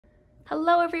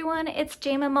Hello everyone, it's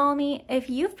Jayma Malmi. If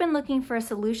you've been looking for a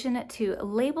solution to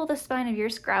label the spine of your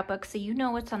scrapbook so you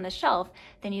know what's on the shelf,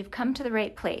 then you've come to the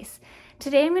right place.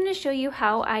 Today I'm going to show you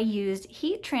how I used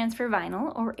heat transfer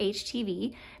vinyl, or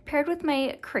HTV, paired with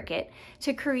my Cricut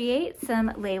to create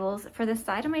some labels for the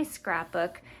side of my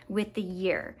scrapbook with the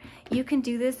year. You can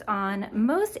do this on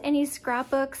most any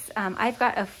scrapbooks. I've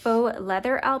got a faux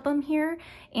leather album here,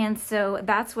 and so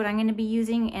that's what I'm going to be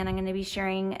using, and I'm going to be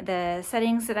sharing the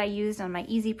settings that I used on my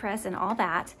Easy Press and all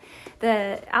that.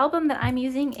 The album that I'm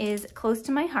using is close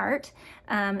to my heart.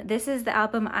 This is the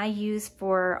album I use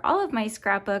for all of my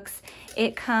scrapbooks.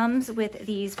 It comes with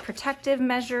these protective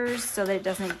measures so that it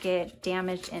doesn't get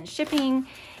damaged in shipping,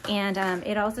 and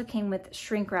it also came with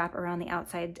shrink wrap around the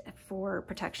outside for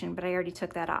protection, but I already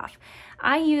took that off.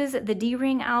 I use the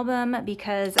D-ring album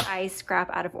because I scrap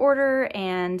out of order,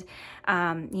 and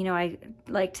you know, I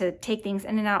like to take things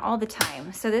in and out all the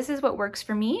time. So this is what works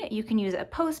for me. You can use a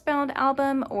post-bound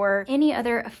album or any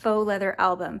other faux leather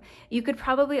album. You could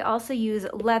probably also use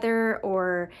leather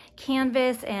or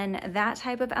canvas and that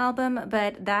type of album,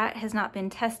 but that has not been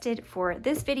tested for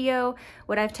this video.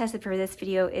 What I've tested for this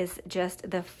video is just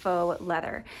the faux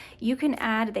leather. You can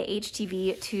add the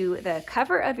HTV to the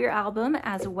cover of your album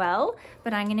as well,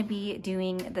 but I'm going to be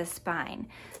doing the spine.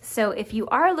 So if you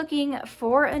are looking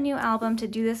for a new album to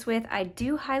do this with, I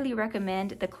do highly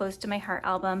recommend the Close to My Heart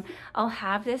album. I'll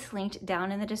have this linked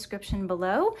down in the description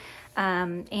below.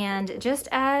 And just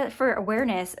for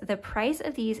awareness, the price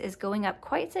of these is going up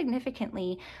quite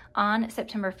significantly on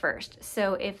September 1st.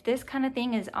 So if this kind of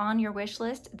thing is on your wish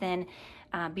list, then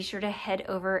be sure to head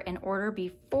over and order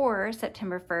before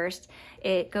September 1st.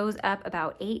 It goes up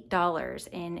about $8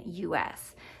 in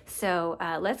US. So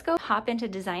let's go hop into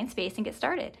Design Space and get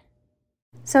started.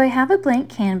 So I have a blank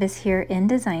canvas here in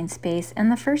Design Space, and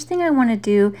the first thing I want to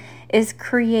do is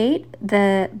create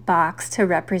the box to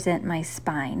represent my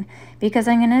spine, because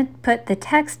I'm going to put the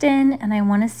text in and I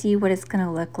want to see what it's going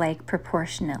to look like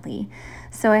proportionately.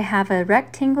 So I have a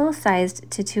rectangle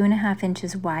sized to 2.5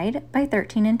 inches wide by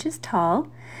 13 inches tall.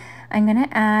 I'm going to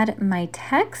add my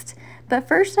text, but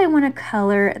first I want to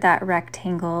color that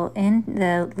rectangle in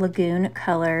the lagoon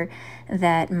color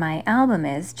that my album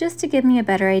is, just to give me a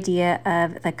better idea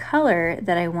of the color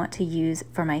that I want to use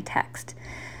for my text.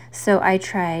 So I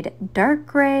tried dark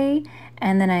gray,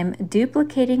 and then I'm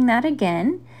duplicating that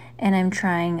again, and I'm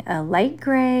trying a light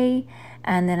gray,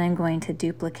 and then I'm going to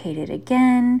duplicate it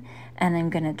again, and I'm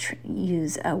going to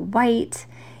use a white.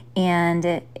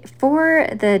 And for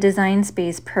the Design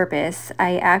Space purpose,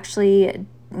 I actually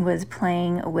was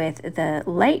playing with the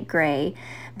light gray,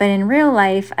 but in real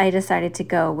life I decided to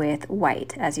go with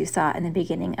white, as you saw in the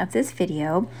beginning of this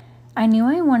video. I knew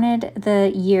I wanted the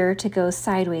year to go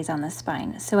sideways on the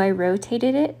spine, so I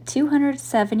rotated it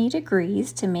 270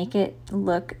 degrees to make it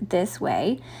look this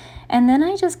way, and then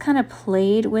I just kind of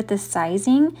played with the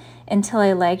sizing until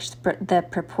I liked the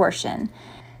proportion.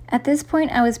 At this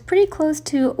point, I was pretty close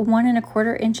to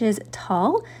 1.25 inches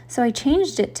tall, so I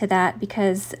changed it to that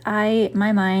because my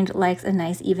mind likes a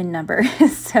nice even number.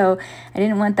 So I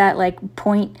didn't want that like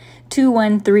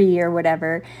 0.213 or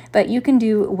whatever, but you can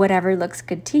do whatever looks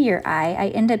good to your eye. I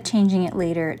end up changing it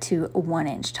later to 1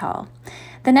 inch tall.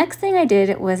 The next thing I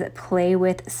did was play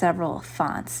with several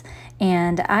fonts,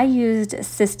 and I used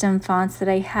system fonts that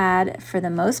I had for the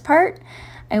most part.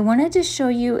 I wanted to show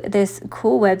you this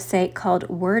cool website called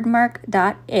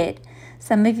wordmark.it.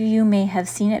 Some of you may have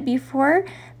seen it before,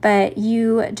 but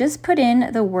you just put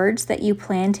in the words that you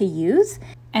plan to use,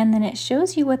 and then it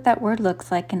shows you what that word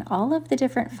looks like in all of the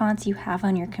different fonts you have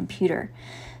on your computer.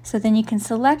 So then you can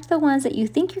select the ones that you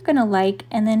think you're going to like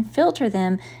and then filter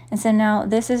them. And so now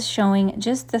this is showing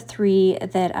just the 3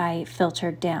 that I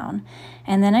filtered down.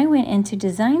 And then I went into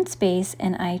Design Space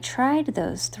and I tried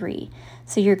those 3.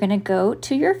 So you're going to go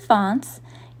to your fonts.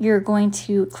 You're going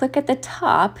to click at the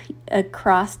top.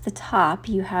 Across the top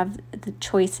you have the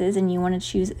choices, and you want to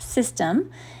choose System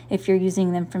if you're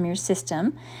using them from your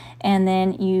system. And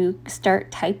then you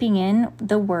start typing in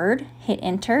the word, hit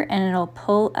enter, and it'll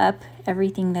pull up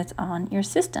everything that's on your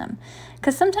system,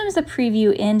 because sometimes the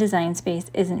preview in Design Space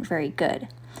isn't very good.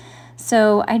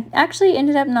 So I actually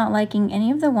ended up not liking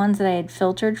any of the ones that I had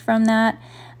filtered from that.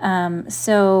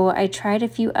 So I tried a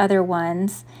few other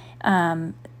ones.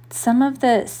 Some of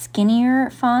the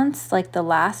skinnier fonts, like the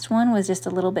last one, was just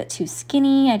a little bit too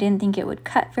skinny. I didn't think it would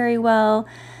cut very well.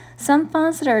 Some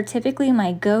fonts that are typically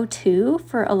my go-to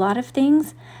for a lot of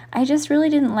things, I just really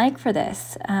didn't like for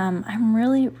this. I'm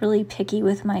really picky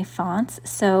with my fonts,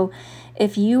 so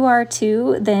if you are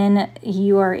too, then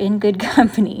you are in good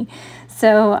company.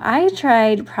 So I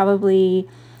tried probably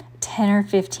 10 or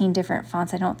 15 different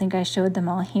fonts. I don't think I showed them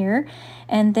all here.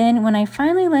 And then when I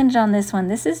finally landed on this one,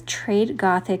 this is Trade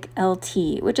Gothic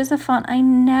LT, which is a font I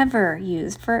never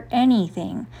used for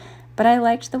anything, but I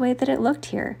liked the way that it looked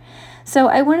here. So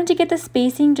I wanted to get the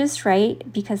spacing just right,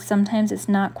 because sometimes it's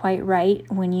not quite right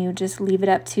when you just leave it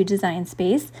up to Design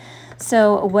Space.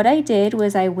 So what I did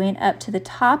was I went up to the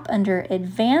top under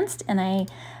Advanced, and I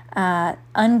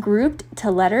ungrouped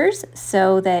to letters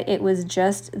so that it was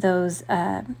just those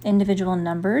individual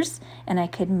numbers, and I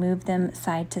could move them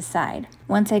side to side.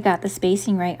 Once I got the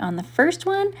spacing right on the first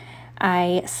one,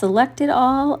 I selected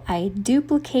all, I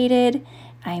duplicated,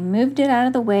 I moved it out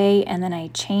of the way, and then I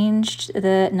changed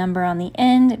the number on the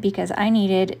end because I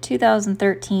needed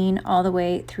 2013 all the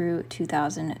way through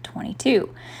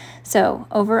 2022. So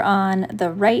over on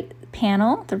the right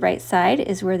panel, the right side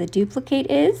is where the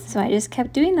duplicate is. So I just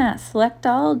kept doing that. Select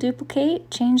all, duplicate,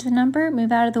 change the number,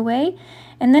 move out of the way.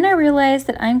 And then I realized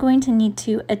that I'm going to need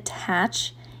to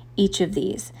attach each of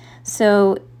these.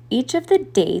 So each of the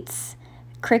dates,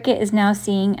 Cricut is now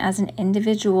seeing as an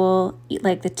individual,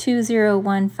 like the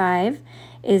 2015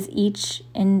 is each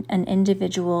in an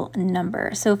individual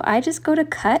number. So if I just go to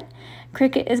cut,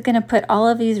 Cricut is going to put all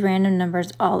of these random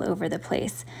numbers all over the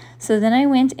place. So then I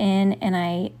went in and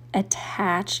I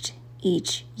attached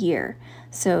each year.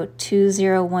 So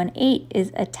 2018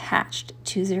 is attached,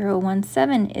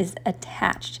 2017 is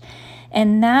attached.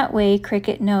 And that way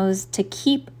Cricut knows to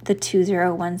keep the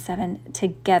 2017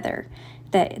 together,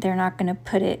 that they're not going to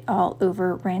put it all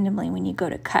over randomly when you go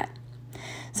to cut.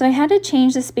 So I had to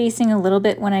change the spacing a little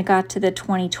bit when I got to the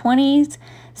 2020s,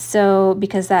 so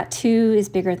because that 2 is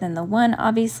bigger than the 1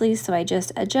 obviously, so I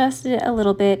just adjusted it a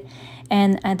little bit,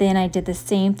 and then I did the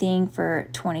same thing for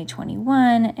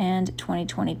 2021 and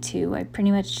 2022. I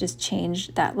pretty much just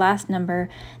changed that last number.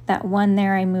 That 1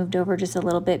 there I moved over just a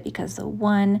little bit because the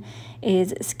 1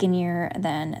 is skinnier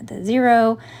than the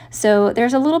 0. So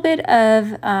there's a little bit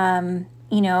of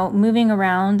you know, moving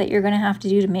around that you're going to have to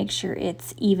do to make sure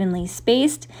it's evenly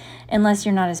spaced. Unless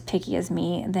you're not as picky as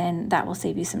me, then that will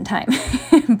save you some time,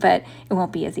 but it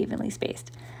won't be as evenly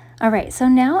spaced. All right, so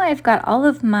now I've got all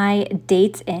of my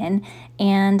dates in,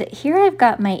 and here I've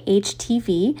got my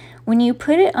HTV. When you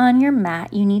put it on your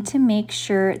mat, you need to make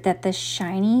sure that the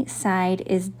shiny side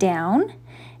is down,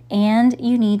 and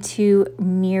you need to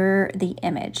mirror the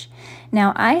image.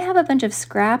 Now I have a bunch of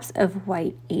scraps of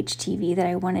white HTV that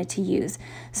I wanted to use.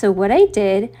 So what I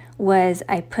did was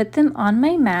I put them on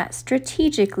my mat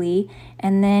strategically,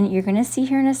 and then you're gonna see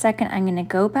here in a second, I'm gonna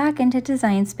go back into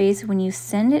Design Space. When you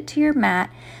send it to your mat,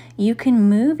 you can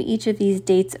move each of these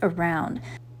dates around.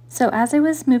 So as I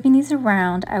was moving these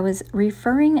around, I was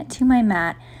referring to my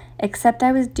mat, except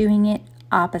I was doing it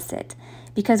opposite.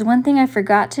 Because one thing I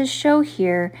forgot to show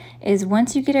here is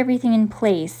once you get everything in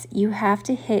place, you have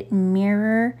to hit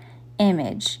mirror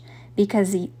image,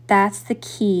 because that's the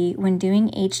key when doing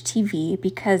HTV,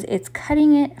 because it's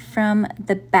cutting it from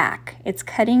the back. It's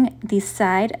cutting the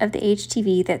side of the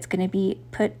HTV that's going to be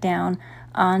put down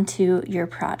onto your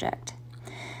project.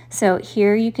 So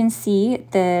here you can see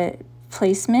the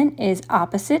placement is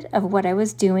opposite of what I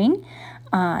was doing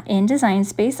in Design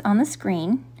Space on the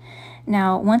screen.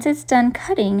 Now, once it's done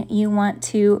cutting, you want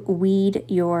to weed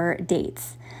your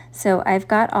dates. So I've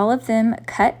got all of them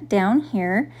cut down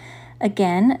here.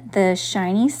 Again, the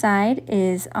shiny side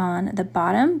is on the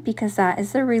bottom because that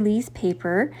is the release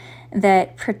paper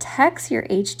that protects your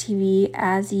HTV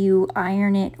as you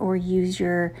iron it or use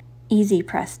your Easy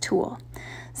Press tool.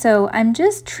 So I'm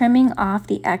just trimming off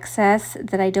the excess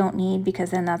that I don't need,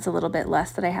 because then that's a little bit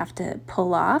less that I have to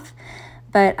pull off.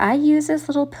 But I use this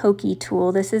little pokey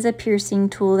tool. This is a piercing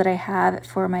tool that I have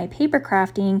for my paper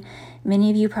crafting. Many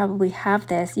of you probably have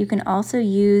this. You can also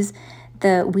use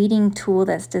the weeding tool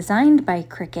that's designed by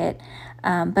Cricut,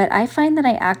 but I find that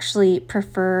I actually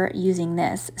prefer using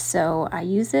this. So I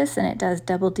use this and it does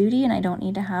double duty, and I don't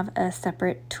need to have a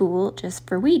separate tool just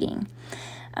for weeding.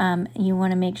 You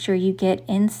want to make sure you get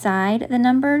inside the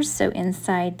numbers, so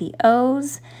inside the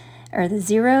O's, or the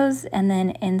zeros, and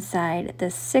then inside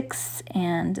the 6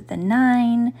 and the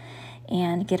 9,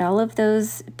 and get all of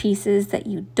those pieces that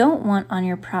you don't want on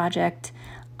your project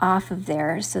off of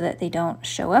there so that they don't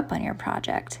show up on your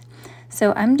project.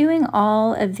 So I'm doing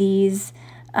all of these,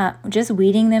 just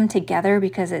weeding them together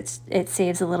because it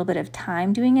saves a little bit of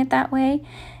time doing it that way,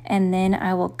 and then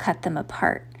I will cut them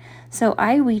apart. So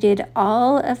I weeded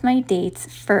all of my dates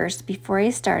first before I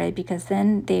started, because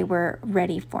then they were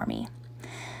ready for me.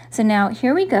 So now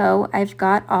here we go. I've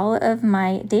got all of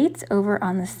my dates over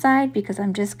on the side because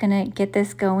I'm just gonna get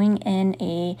this going in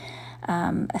a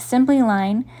assembly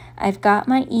line, I've got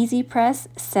my easy press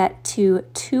set to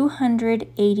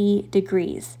 280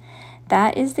 degrees.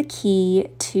 That is the key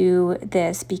to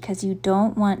this because you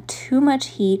don't want too much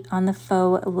heat on the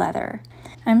faux leather.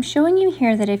 I'm showing you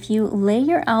here that if you lay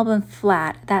your album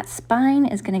flat, that spine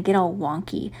is going to get all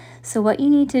wonky. So what you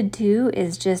need to do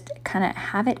is just kind of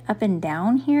have it up and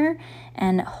down here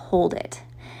and hold it.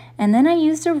 And then I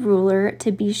used a ruler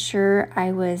to be sure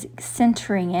I was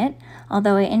centering it,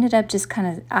 although I ended up just kind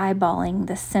of eyeballing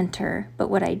the center. But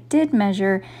what I did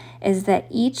measure is that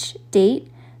each date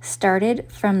started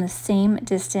from the same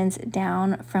distance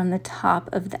down from the top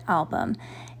of the album.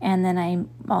 And then I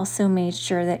also made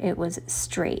sure that it was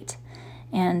straight.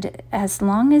 And as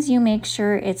long as you make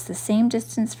sure it's the same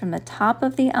distance from the top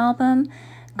of the album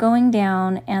going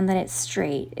down and that it's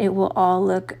straight, it will all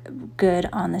look good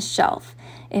on the shelf.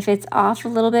 If it's off a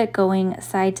little bit going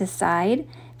side to side,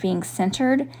 being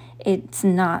centered, it's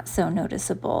not so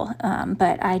noticeable.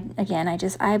 But I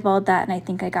just eyeballed that and I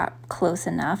think I got close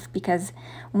enough because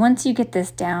once you get this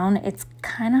down, it's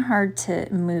kind of hard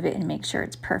to move it and make sure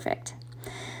it's perfect.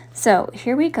 So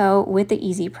here we go with the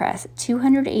easy press,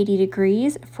 280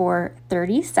 degrees for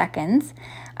 30 seconds.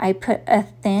 I put a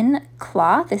thin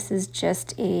cloth, this is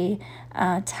just a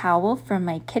towel from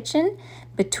my kitchen,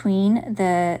 between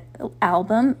the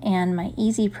album and my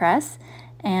easy press.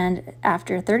 And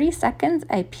after 30 seconds,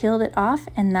 I peeled it off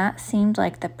and that seemed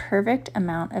like the perfect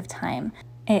amount of time.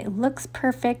 It looks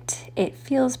perfect, it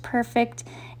feels perfect,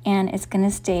 and it's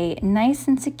gonna stay nice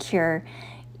and secure.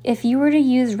 If you were to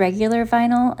use regular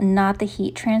vinyl, not the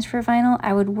heat transfer vinyl,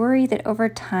 I would worry that over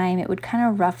time it would kind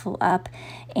of ruffle up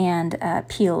and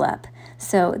peel up.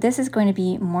 So this is going to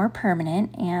be more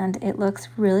permanent and it looks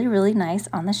really, really nice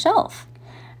on the shelf.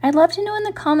 I'd love to know in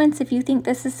the comments if you think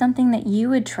this is something that you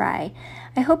would try.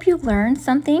 I hope you learned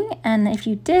something, and if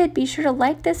you did, be sure to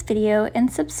like this video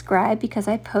and subscribe because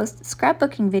I post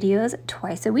scrapbooking videos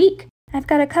twice a week. I've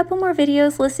got a couple more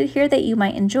videos listed here that you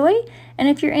might enjoy, and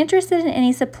if you're interested in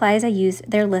any supplies I use,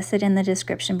 they're listed in the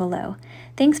description below.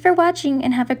 Thanks for watching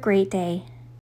and have a great day.